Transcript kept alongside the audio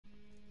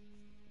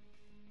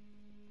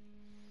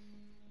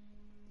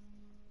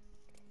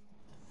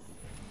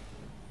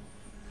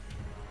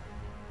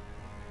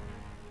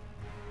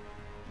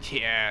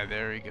Yeah,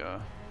 there we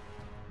go.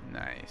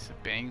 Nice.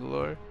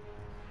 Bangalore.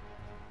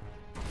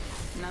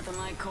 Nothing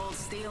like cold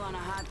steel on a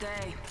hot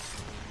day.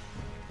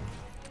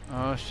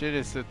 Oh shit,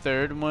 it's the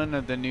third one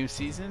of the new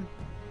season?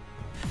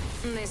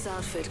 This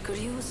outfit could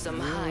use some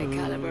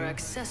high-caliber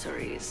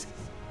accessories.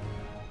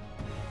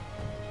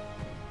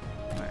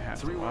 I have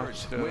 3 to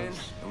words: watch those. win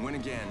and win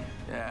again.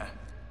 Yeah.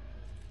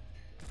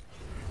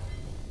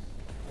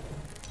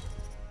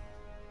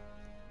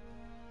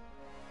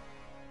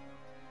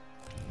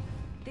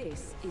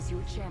 This is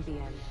your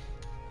champion.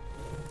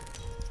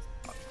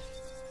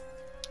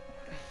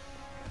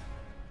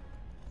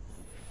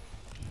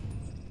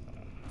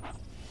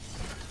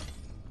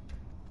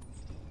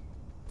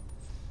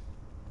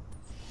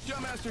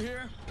 Jumpmaster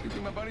here. You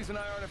think my buddies and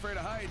I aren't afraid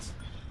of heights?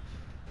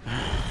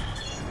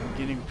 I'm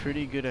getting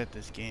pretty good at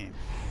this game.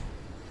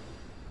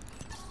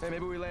 Hey,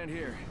 maybe we land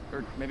here.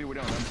 Or maybe we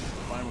don't. I'm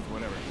fine with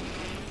whatever.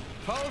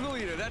 Follow the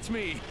leader. That's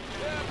me.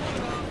 Yeah, pull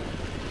it off.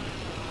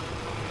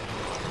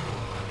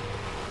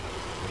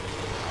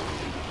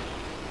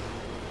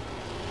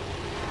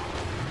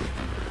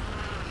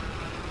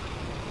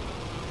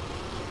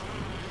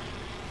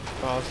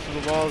 Balls to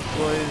the walls,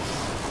 boys.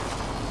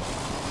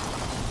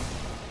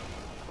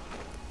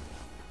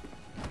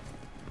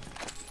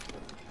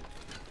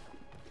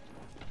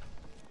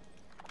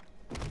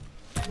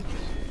 I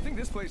think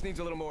this place needs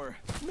a little more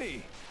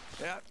me.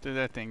 Yeah. Did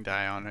that thing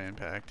die on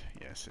impact?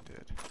 Yes, it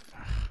did.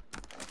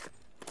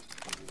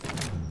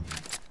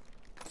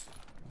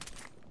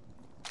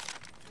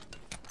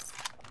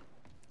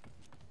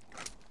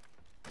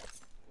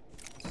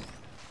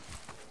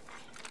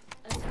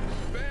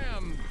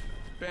 Bam!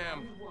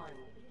 Bam.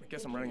 I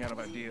guess I'm running out of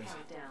ideas.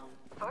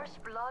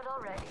 First blood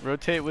already.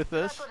 Rotate with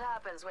us. That's what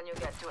happens when you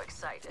get too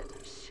excited.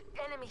 Shh,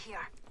 enemy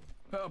here.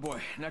 Oh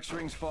boy, next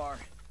ring's far.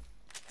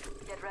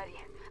 Get ready.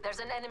 There's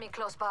an enemy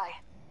close by.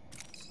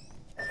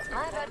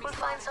 I bet we'll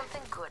find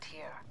something good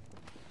here.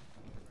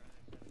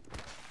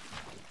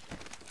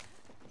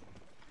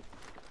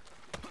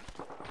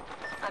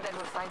 I bet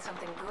we'll find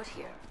something good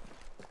here.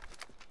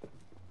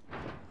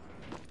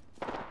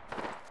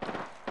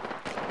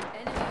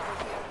 Enemy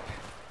over here.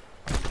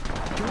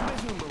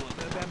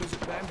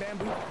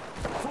 Bamboo.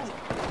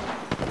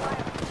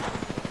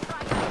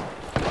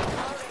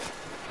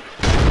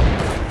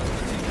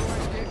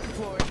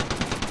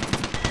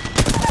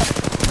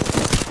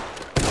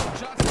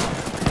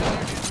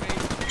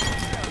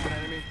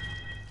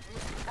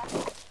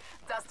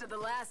 Dusted the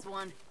last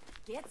one.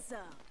 Get some.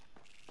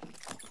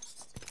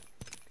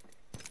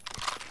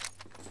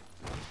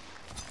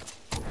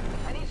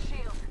 I need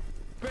shield.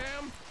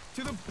 Bam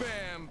to the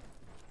bam.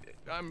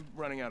 I'm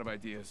running out of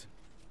ideas.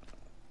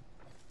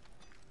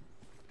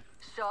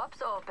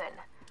 Shops open.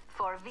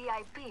 For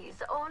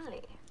VIPs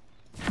only.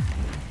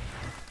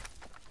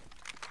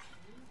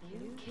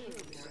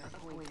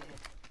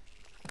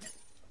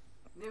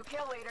 New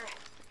kill leader.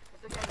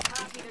 If they're getting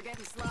cocky, they're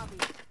getting sloppy.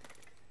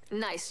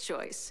 Nice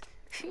choice.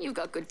 You've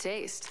got good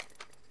taste.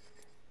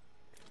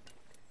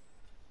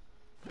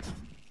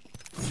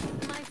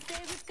 My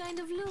favorite kind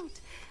of loot.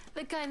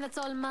 The kind that's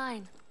all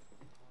mine.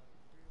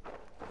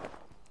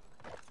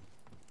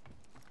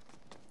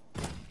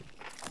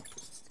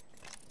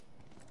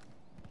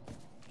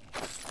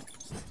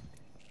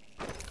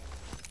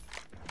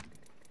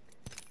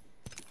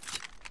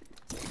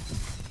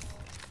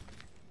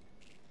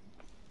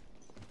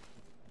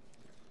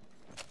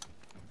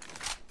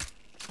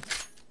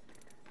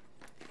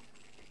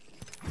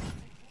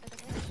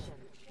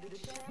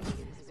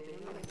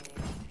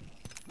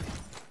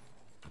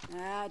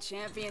 Ah,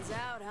 champion's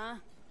out, huh?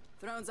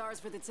 Throne's ours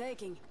for the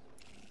taking.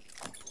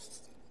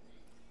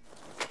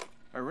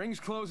 Our ring's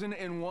closing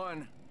in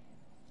 1.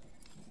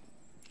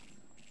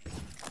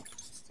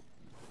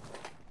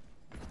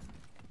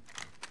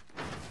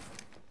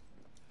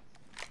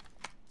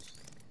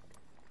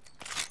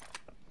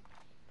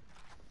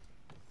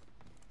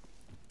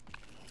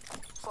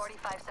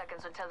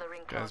 Seconds until the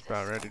ring Guys closes.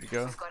 about ready to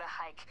go. We've got a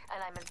hike,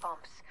 and I'm in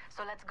pumps.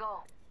 So let's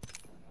go.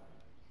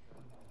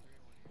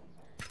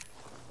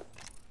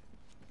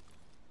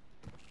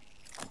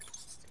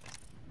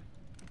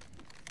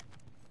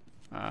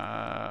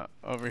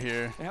 Over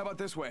here. Hey, how about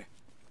this way?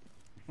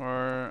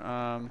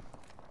 Or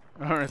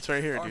it's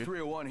right here, dude.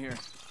 R301 here.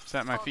 It's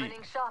at my feet.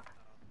 Opening shop.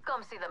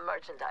 Come see the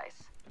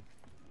merchandise.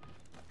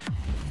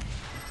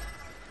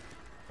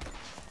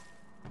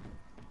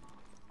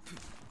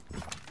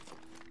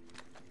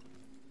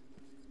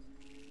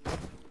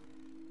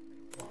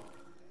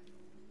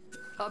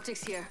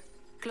 Optics here.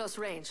 Close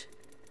range.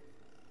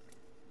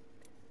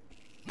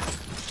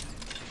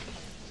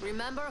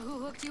 Remember who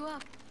hooked you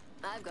up?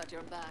 I've got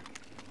your back.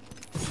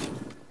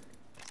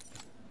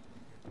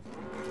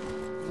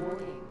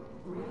 Warning.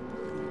 Ring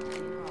movement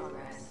in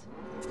progress.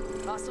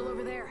 Hostile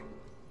over there.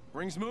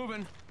 Ring's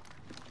moving.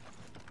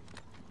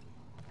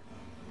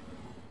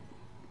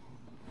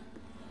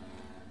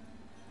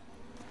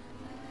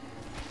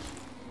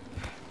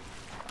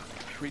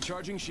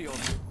 Recharging shield.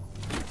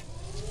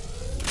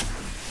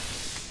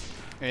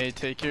 Hey,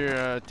 take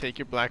your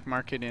black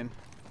market in.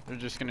 They're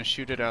just gonna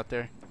shoot it out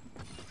there.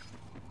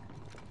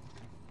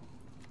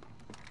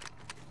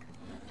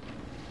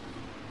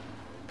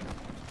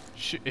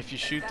 If you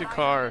shoot the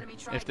car,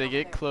 if they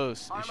get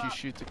close, if you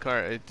shoot the car,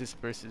 it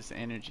disperses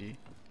energy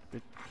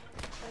with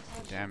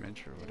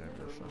damage or whatever.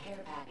 So.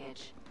 Care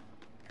package.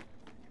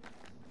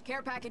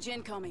 Care package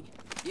incoming.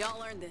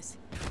 Y'all earned this.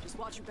 Just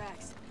watch your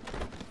backs.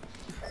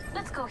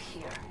 Let's go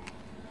here.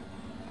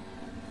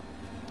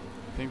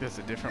 I think that's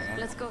a different one.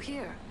 Let's go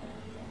here.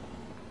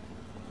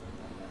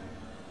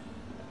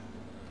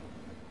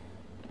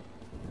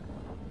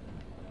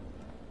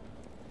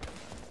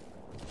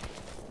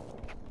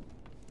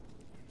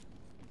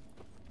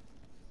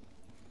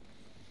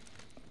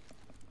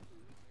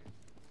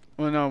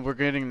 Well, no, we're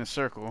getting the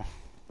circle.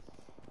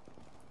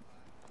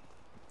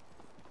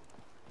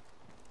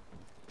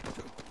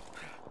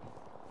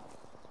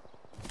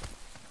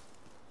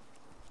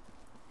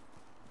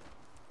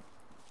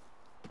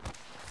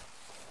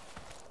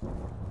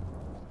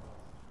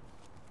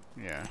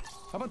 Yeah.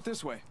 How about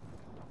this way?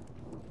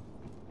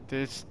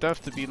 There's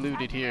stuff to be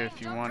looted here if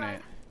you want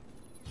it.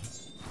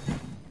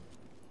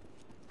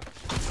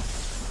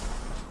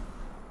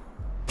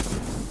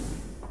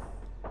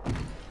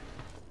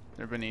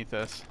 They're beneath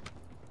us.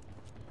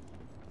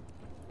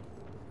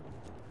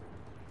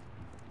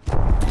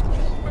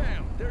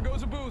 Bam! There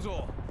goes a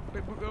boozle.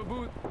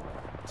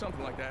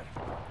 Something like that.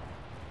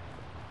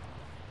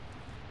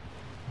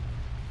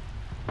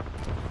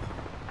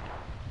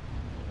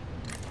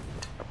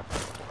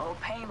 Oh,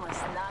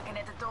 Painless knocking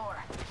at the door.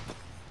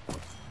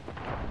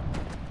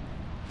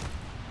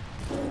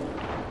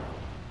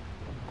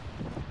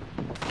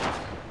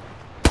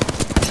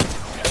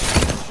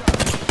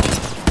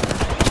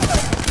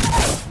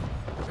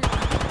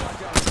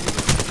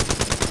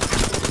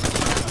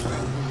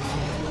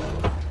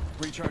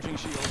 Recharging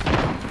shield.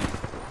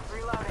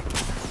 Reloading.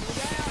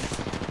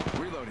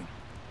 Reloading.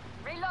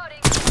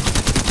 Reloading.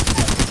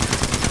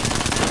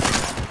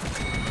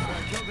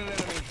 I killed an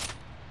enemy.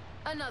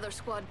 Another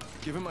squad.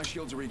 Give him my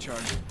shields a recharge.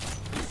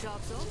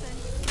 Shop's open.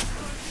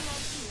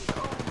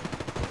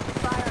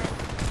 Firing.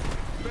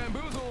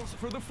 Bamboozles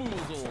for the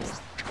foozles.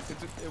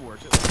 It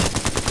worked.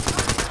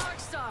 Dark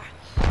Star.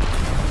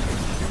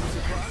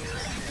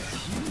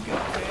 You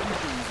got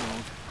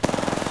bamboozled.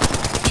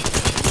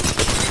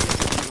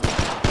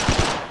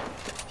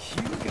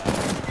 You got it.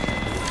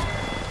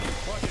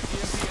 Watch it,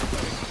 EMP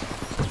incoming.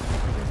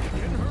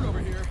 Getting hurt over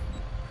here.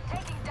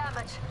 Taking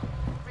damage.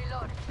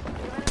 Reload.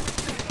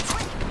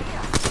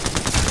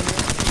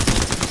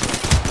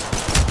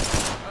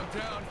 I'm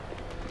down.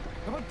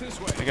 How about this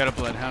way? I got a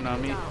bloodhound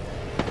on me.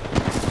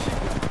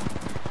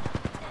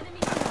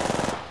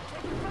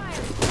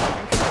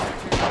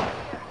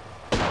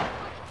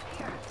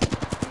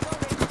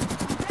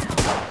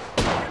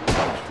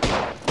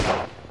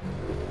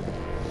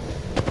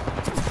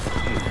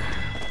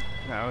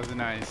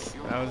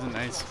 That was a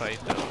nice fight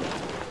though.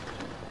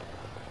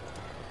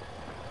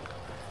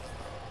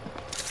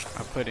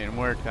 I put in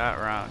work that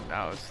round.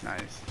 That was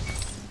nice.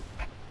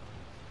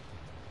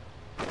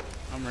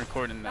 I'm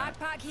recording that.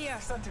 Backpack here.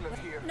 Sentinel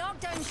here.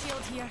 Knockdown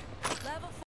shield here. Level 4.